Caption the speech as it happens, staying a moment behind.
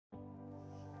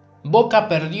Boca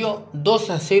perdió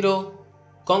 2-0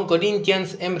 con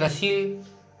Corinthians en Brasil.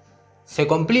 Se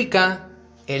complica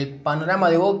el panorama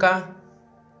de Boca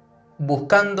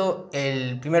buscando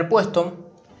el primer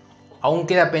puesto. Aún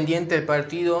queda pendiente el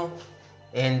partido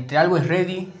entre Always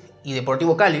Ready y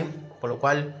Deportivo Cali, por lo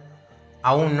cual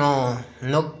aún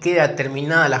no queda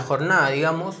terminada la jornada,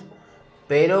 digamos.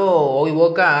 Pero hoy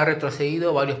Boca ha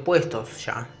retrocedido varios puestos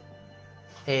ya.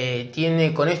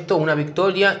 Tiene con esto una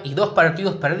victoria y 2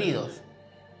 partidos perdidos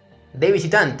de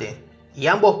visitante, y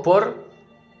ambos por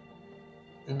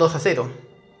 2-0.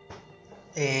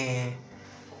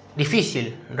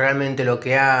 Difícil realmente lo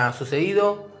que ha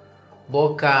sucedido.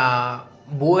 Boca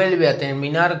vuelve a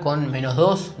terminar con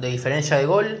 -2 de diferencia de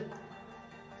gol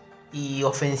y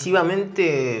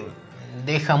ofensivamente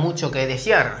deja mucho que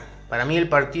desear. Para mí el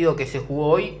partido que se jugó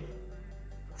hoy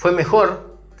fue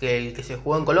mejor que el que se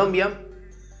jugó en Colombia.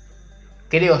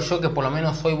 Creo yo que por lo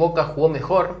menos hoy Boca jugó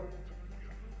mejor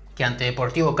que ante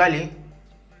Deportivo Cali.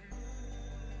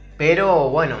 Pero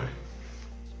bueno,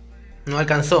 no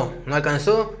alcanzó.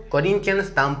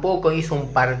 Corinthians tampoco hizo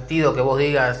un partido que vos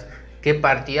digas qué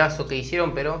partidazo que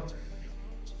hicieron, pero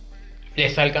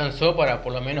les alcanzó para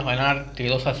por lo menos ganar de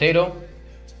 2-0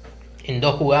 en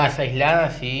 2 jugadas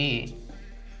aisladas y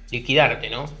liquidarte,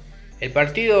 ¿no? El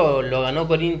partido lo ganó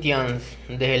Corinthians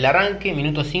desde el arranque,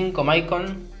 minuto 5,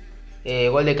 Maicon.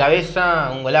 Gol de cabeza,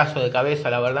 un golazo de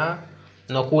cabeza, la verdad.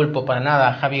 No culpo para nada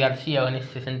a Javi García en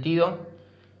ese sentido.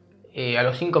 A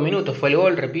los 5 minutos fue el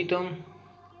gol, repito.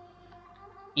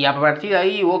 Y a partir de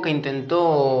ahí Boca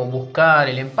intentó buscar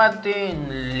el empate.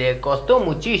 Le costó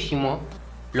muchísimo.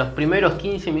 Los primeros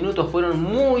 15 minutos fueron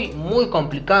muy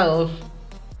complicados.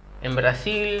 En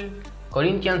Brasil,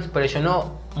 Corinthians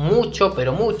presionó mucho,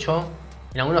 pero mucho.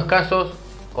 En algunos casos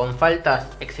con faltas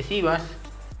excesivas.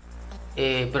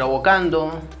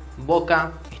 Provocando.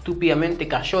 Boca estúpidamente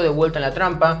cayó de vuelta en la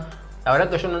trampa. La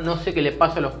verdad que yo no sé qué le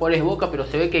pasa a los jugadores de Boca, pero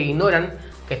se ve que ignoran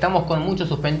que estamos con muchos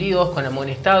suspendidos, con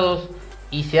amonestados,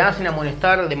 y se hacen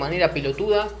amonestar de manera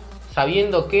pelotuda,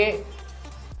 sabiendo que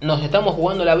nos estamos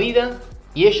jugando la vida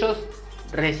y ellos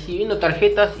recibiendo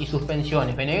tarjetas y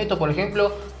suspensiones. Benedetto, por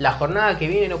ejemplo, la jornada que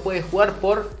viene no puede jugar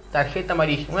por tarjeta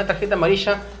amarilla. Una tarjeta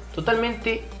amarilla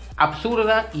totalmente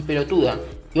absurda y pelotuda.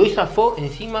 Y hoy zafó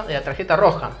encima de la tarjeta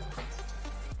roja.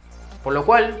 Por lo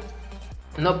cual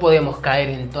no podemos caer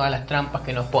en todas las trampas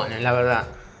que nos ponen, la verdad.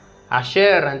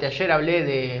 Anteayer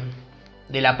hablé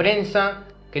de la prensa,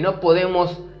 que no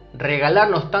podemos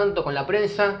regalarnos tanto con la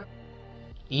prensa.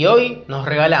 Y hoy nos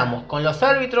regalamos con los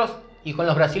árbitros y con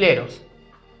los brasileros.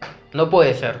 No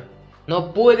puede ser.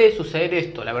 No puede suceder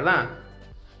esto, la verdad.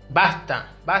 Basta.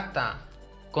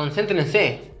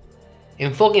 Concéntrense.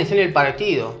 Enfóquense en el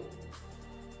partido.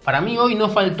 Para mí hoy no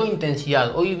faltó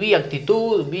intensidad. Hoy vi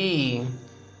actitud, vi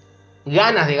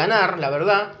ganas de ganar, la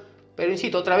verdad. Pero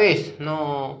insisto, otra vez,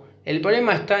 no. El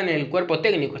problema está en el cuerpo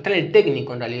técnico, está en el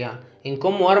técnico en realidad, en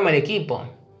cómo arma el equipo.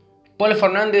 Paul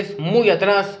Fernández muy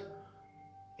atrás.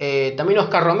 También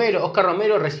Oscar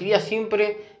Romero recibía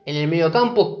siempre en el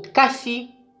mediocampo,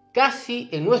 casi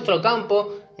en nuestro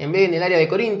campo, en vez de en el área de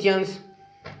Corinthians.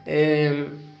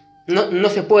 No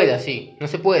se puede así, no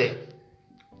se puede.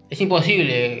 Es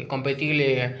imposible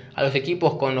competirle a los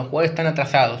equipos con los jugadores tan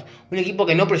atrasados. Un equipo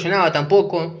que no presionaba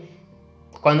tampoco.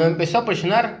 Cuando empezó a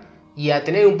presionar y a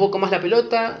tener un poco más la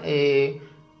pelota,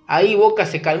 ahí Boca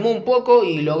se calmó un poco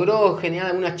y logró generar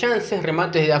algunas chances,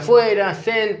 remates de afuera,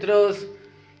 centros,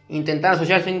 intentar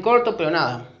asociarse en corto, pero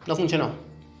nada, no funcionó.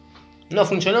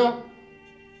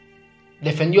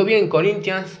 Defendió bien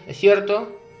Corinthians, es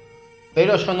cierto,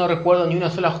 pero yo no recuerdo ni una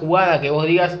sola jugada que vos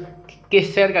digas qué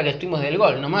cerca que estuvimos del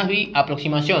gol. Nomás vi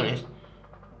aproximaciones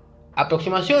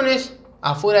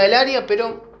afuera del área,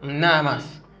 pero nada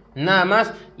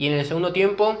más. Y en el segundo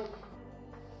tiempo,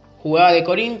 jugada de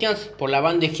Corinthians por la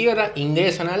banda izquierda,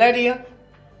 ingresan al área,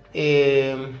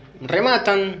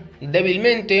 rematan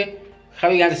débilmente,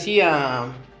 Javi García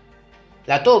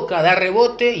la toca, da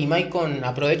rebote y Maicon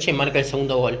aprovecha y marca el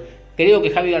segundo gol. Creo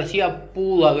que Javi García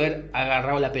pudo haber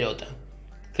agarrado la pelota.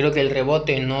 Creo que el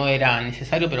rebote no era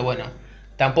necesario, pero bueno,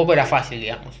 tampoco era fácil,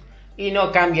 digamos. Y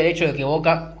no cambia el hecho de que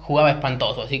Boca jugaba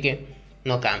espantoso, así que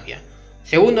no cambia.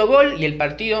 Segundo gol y el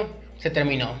partido se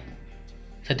terminó.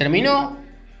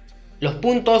 Los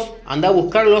puntos, anda a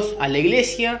buscarlos a la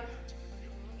iglesia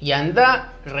y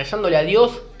anda rezándole a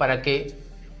Dios para que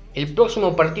el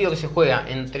próximo partido que se juega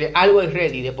entre Always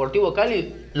Ready y Deportivo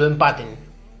Cali lo empaten.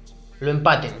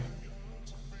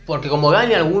 Porque como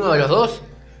gane alguno de los dos,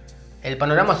 el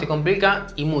panorama se complica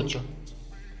y mucho.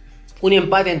 Un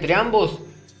empate entre ambos,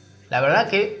 la verdad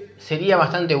que sería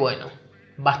bastante bueno.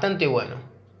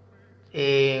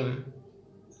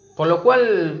 Por Por lo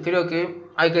cual creo que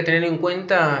hay que tener en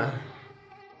cuenta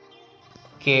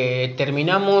que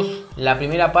terminamos la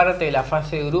primera parte de la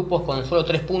fase de grupos con solo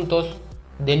 3 puntos.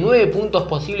 De 9 puntos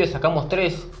posibles sacamos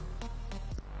 3.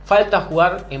 Falta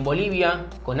jugar en Bolivia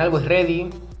con Always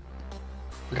Ready,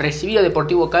 recibir a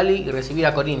Deportivo Cali y recibir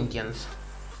a Corinthians.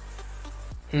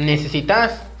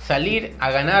 Necesitas salir a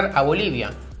ganar a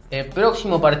Bolivia. El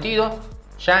próximo partido,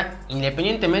 ya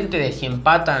independientemente de si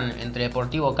empatan entre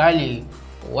Deportivo Cali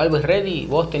o Always Ready,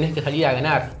 vos tenés que salir a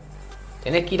ganar.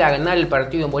 Tenés que ir a ganar el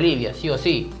partido en Bolivia, sí o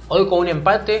sí. Hoy con un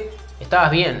empate estabas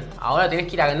bien. Ahora tenés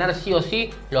que ir a ganar sí o sí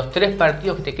los 3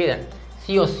 partidos que te quedan.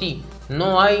 Sí o sí.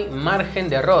 No hay margen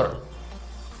de error.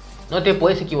 No te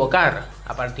podés equivocar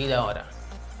a partir de ahora.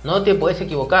 No te podés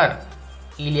equivocar.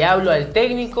 Y le hablo al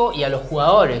técnico y a los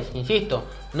jugadores. Insisto,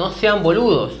 no sean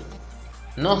boludos.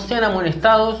 No sean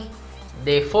amonestados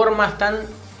de formas tan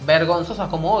vergonzosas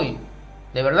como hoy.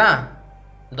 De verdad.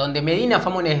 Donde Medina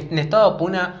fue amonestado por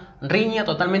una riña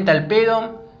totalmente al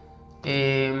pedo.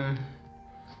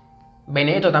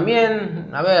 Benedetto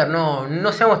también. A ver,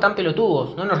 no seamos tan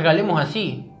pelotudos. No nos regalemos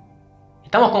así.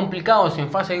 Estamos complicados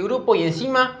en fase de grupo y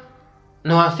encima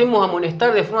nos hacemos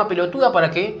amonestar de forma pelotuda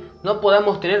para que no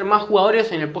podamos tener más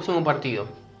jugadores en el próximo partido.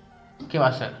 ¿Qué va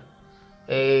a ser?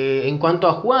 En cuanto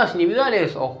a jugadas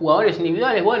individuales o jugadores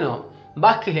individuales, bueno,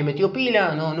 Vázquez le metió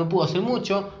pila, no pudo hacer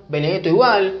mucho. Benedetto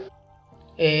igual.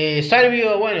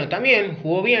 Salvio, bueno, también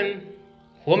jugó bien.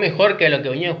 Jugó mejor que lo que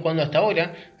venía jugando hasta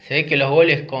ahora. Se ve que los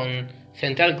goles con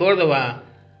Central Córdoba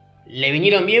le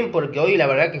vinieron bien porque hoy la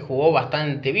verdad que jugó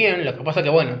bastante bien. Lo que pasa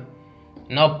que bueno,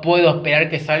 no puedo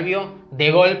esperar que Salvio de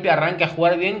golpe arranque a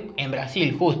jugar bien en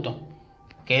Brasil justo.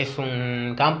 Que es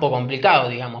un campo complicado,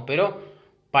 digamos. Pero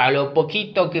para lo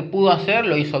poquito que pudo hacer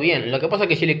lo hizo bien. Lo que pasa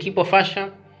que si el equipo falla,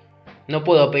 no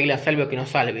puedo pedirle a Salvio que nos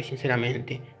salve,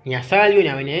 sinceramente. Ni a Salvio ni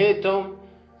a Benedetto.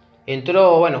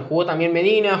 Entró, bueno, jugó también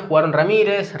Medina, jugaron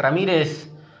Ramírez.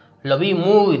 Ramírez lo vi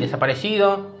muy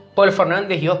desaparecido. Paul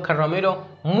Fernández y Oscar Romero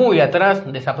muy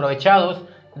atrás, desaprovechados.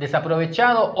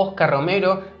 Desaprovechado Oscar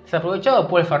Romero, desaprovechado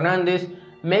Paul Fernández.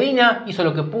 Medina hizo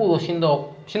lo que pudo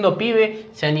siendo pibe,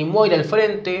 se animó a ir al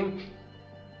frente.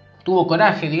 Tuvo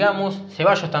coraje, digamos.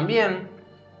 Ceballos también.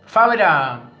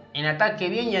 Fabra en ataque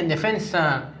bien y en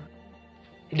defensa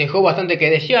dejó bastante que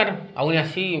desear. Aún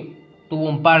así tuvo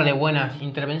un par de buenas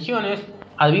intervenciones.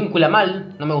 Advíncula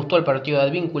mal, no me gustó el partido de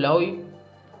Advíncula hoy.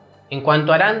 En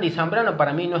cuanto a Aranda y Zambrano,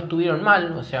 para mí no estuvieron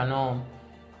mal. O sea, no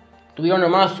tuvieron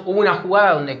nomás una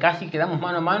jugada donde casi quedamos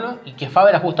mano a mano y que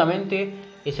Fabra justamente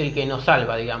es el que nos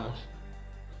salva, digamos.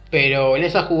 Pero en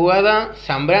esa jugada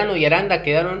Zambrano y Aranda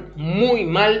quedaron muy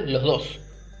mal los dos.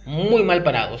 Muy mal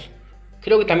parados.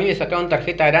 Creo que también le sacaron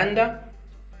tarjeta a Aranda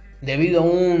debido a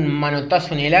un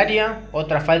manotazo en el área,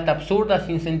 otra falta absurda,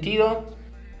 sin sentido.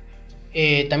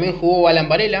 También jugó Alan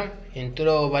Varela,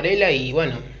 entró Varela y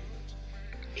bueno,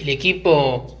 el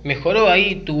equipo mejoró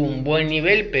ahí, tuvo un buen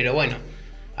nivel, pero bueno,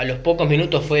 a los pocos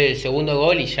minutos fue el segundo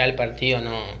gol y ya el partido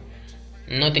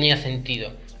no tenía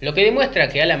sentido. Lo que demuestra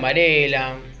que Alan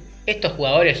Varela, estos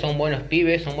jugadores son buenos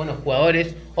pibes, son buenos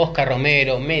jugadores. Oscar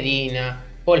Romero, Medina,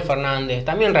 Paul Fernández,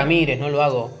 también Ramírez,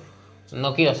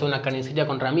 no quiero hacer una carnicería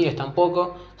con Ramírez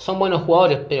tampoco. Son buenos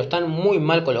jugadores, pero están muy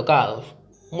mal colocados.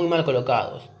 Muy mal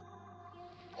colocados.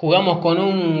 Jugamos con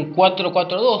un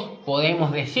 4-4-2,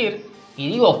 podemos decir. Y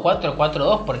digo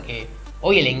 4-4-2 porque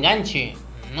hoy el enganche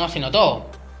no se notó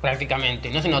prácticamente.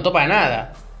 No se notó para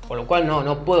nada. Por lo cual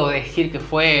no puedo decir que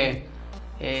fue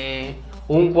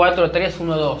un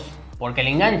 4-3-1-2. Porque el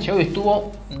enganche hoy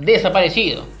estuvo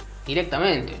desaparecido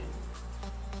directamente.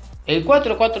 El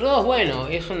 4-4-2, bueno,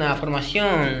 es una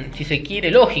formación, si se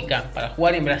quiere, lógica para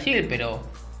jugar en Brasil, pero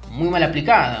muy mal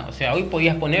aplicada. O sea, hoy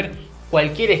podías poner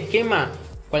cualquier esquema,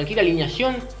 cualquier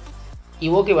alineación y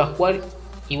Boca va a jugar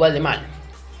igual de mal.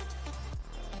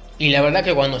 Y la verdad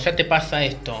que cuando ya te pasa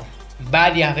esto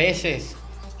varias veces,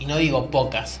 y no digo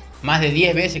pocas, más de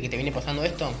 10 veces que te viene pasando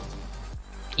esto,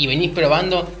 y venís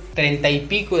probando 30 y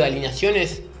pico de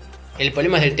alineaciones, el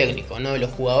problema es del técnico, no de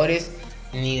los jugadores,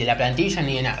 ni de la plantilla,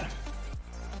 ni de nada.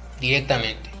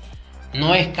 Directamente.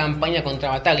 No es campaña contra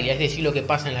Bataglia, es decir lo que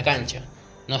pasa en la cancha.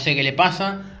 No sé qué le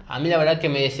pasa, a mí la verdad que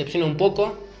me decepciona un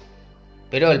poco,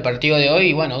 pero el partido de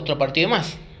hoy, bueno, otro partido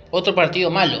más. Otro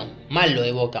partido malo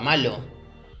de Boca, malo.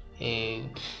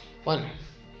 Bueno,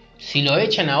 si lo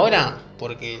echan ahora,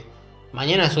 porque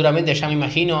mañana seguramente ya me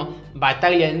imagino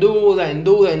Bataglia en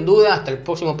duda, hasta el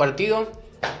próximo partido.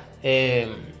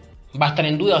 Va a estar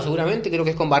en duda seguramente, creo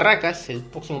que es con Barracas el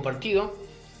próximo partido.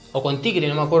 O con Tigre,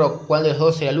 no me acuerdo cuál de los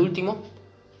dos será el último.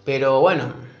 Pero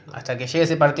bueno, hasta que llegue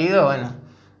ese partido, bueno,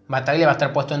 Bataglia va a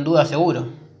estar puesto en duda seguro.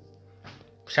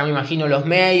 Ya me imagino los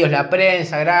medios, la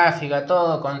prensa, gráfica,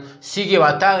 todo, con sigue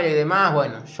Bataglia y demás.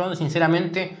 Bueno, yo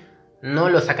sinceramente no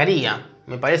lo sacaría.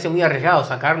 Me parece muy arriesgado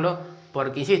sacarlo,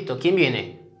 porque insisto, ¿quién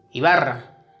viene?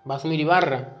 Ibarra. ¿Va a asumir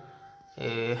Ibarra?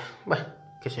 Bueno,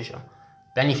 qué sé yo.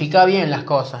 Planifica bien las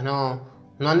cosas, no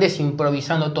andes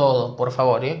improvisando todo, por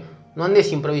favor, ¿eh? No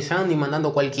andes improvisando y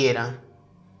mandando cualquiera.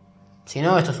 Si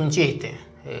no, esto es un chiste.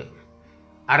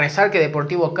 A rezar que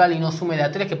Deportivo Cali no sume de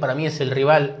a 3, que para mí es el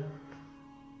rival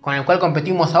con el cual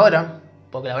competimos ahora.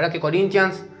 Porque la verdad que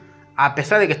Corinthians, a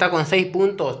pesar de que está con 6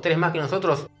 puntos, 3 más que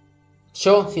nosotros,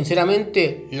 yo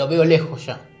sinceramente lo veo lejos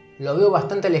ya. Lo veo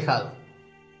bastante alejado.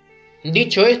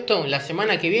 Dicho esto, la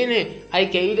semana que viene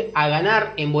hay que ir a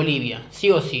ganar en Bolivia,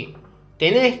 sí o sí.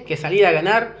 Tenés que salir a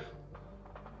ganar,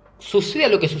 suceda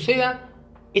lo que suceda,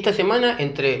 esta semana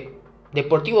entre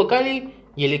Deportivo Cali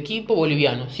y el equipo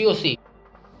boliviano, sí o sí.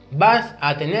 Vas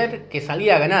a tener que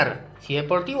salir a ganar. Si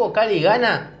Deportivo Cali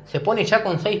gana, se pone ya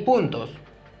con 6 puntos.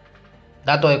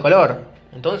 Dato de color.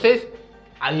 Entonces,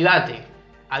 avivate.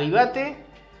 Avivate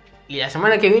y la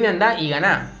semana que viene andá y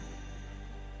ganá.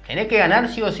 Tenés que ganar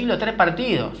sí o sí los 3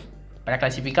 partidos para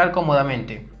clasificar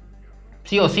cómodamente.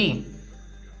 Sí o sí.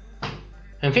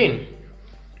 En fin.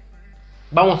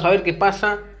 Vamos a ver qué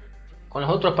pasa con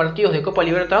los otros partidos de Copa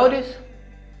Libertadores.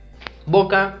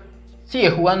 Boca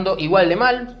sigue jugando igual de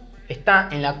mal. Está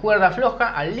en la cuerda floja,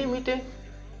 al límite.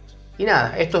 Y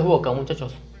nada, esto es Boca,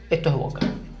 muchachos. Esto es Boca.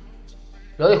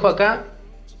 Lo dejo acá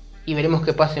y veremos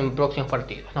qué pasa en próximos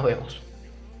partidos. Nos vemos.